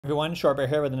Everyone, Shortbear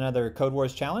here with another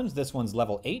Codewars challenge. This one's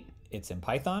level 8. It's in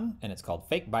Python and it's called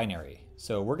fake binary.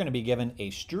 So we're going to be given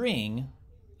a string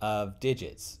of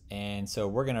digits, and so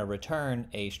we're going to return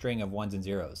a string of ones and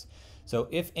zeros. So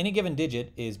if any given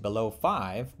digit is below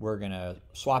 5, we're going to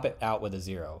swap it out with a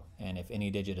 0. And if any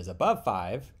digit is above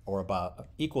 5 or above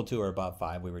equal to or above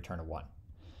 5, we return a 1.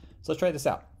 So let's try this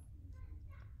out.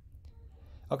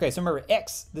 Okay, so remember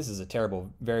x, this is a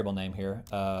terrible variable name here.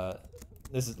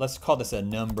 Let's call this a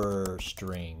number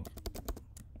string.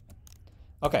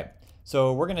 Okay,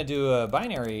 so we're gonna do a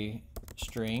binary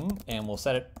string and we'll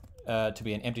set it to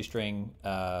be an empty string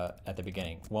at the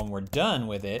beginning. When we're done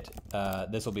with it,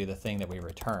 this will be the thing that we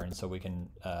return, so we can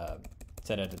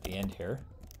set it at the end here.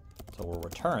 So we'll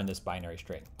return this binary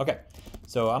string. Okay,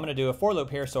 so I'm gonna do a for loop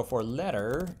here. So for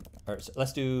letter,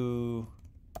 let's do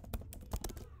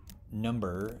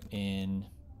number in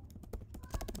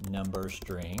number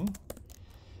string.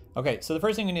 Okay, so the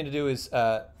first thing we need to do is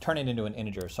turn it into an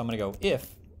integer. So I'm going to go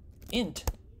if int,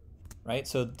 right?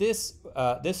 So this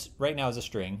right now is a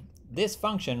string. This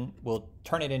function will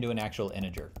turn it into an actual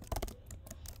integer.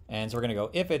 And so we're going to go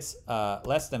if it's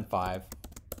less than 5,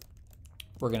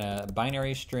 we're going to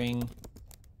binary string,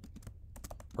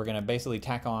 we're going to basically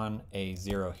tack on a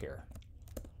 0 here.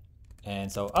 And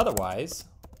so otherwise,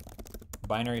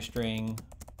 binary string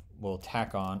will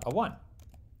tack on a 1.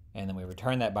 And then we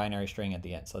return that binary string at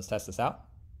the end. So let's test this out.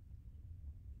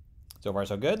 So far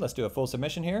so good. Let's do a full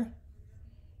submission here.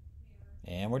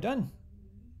 And we're done.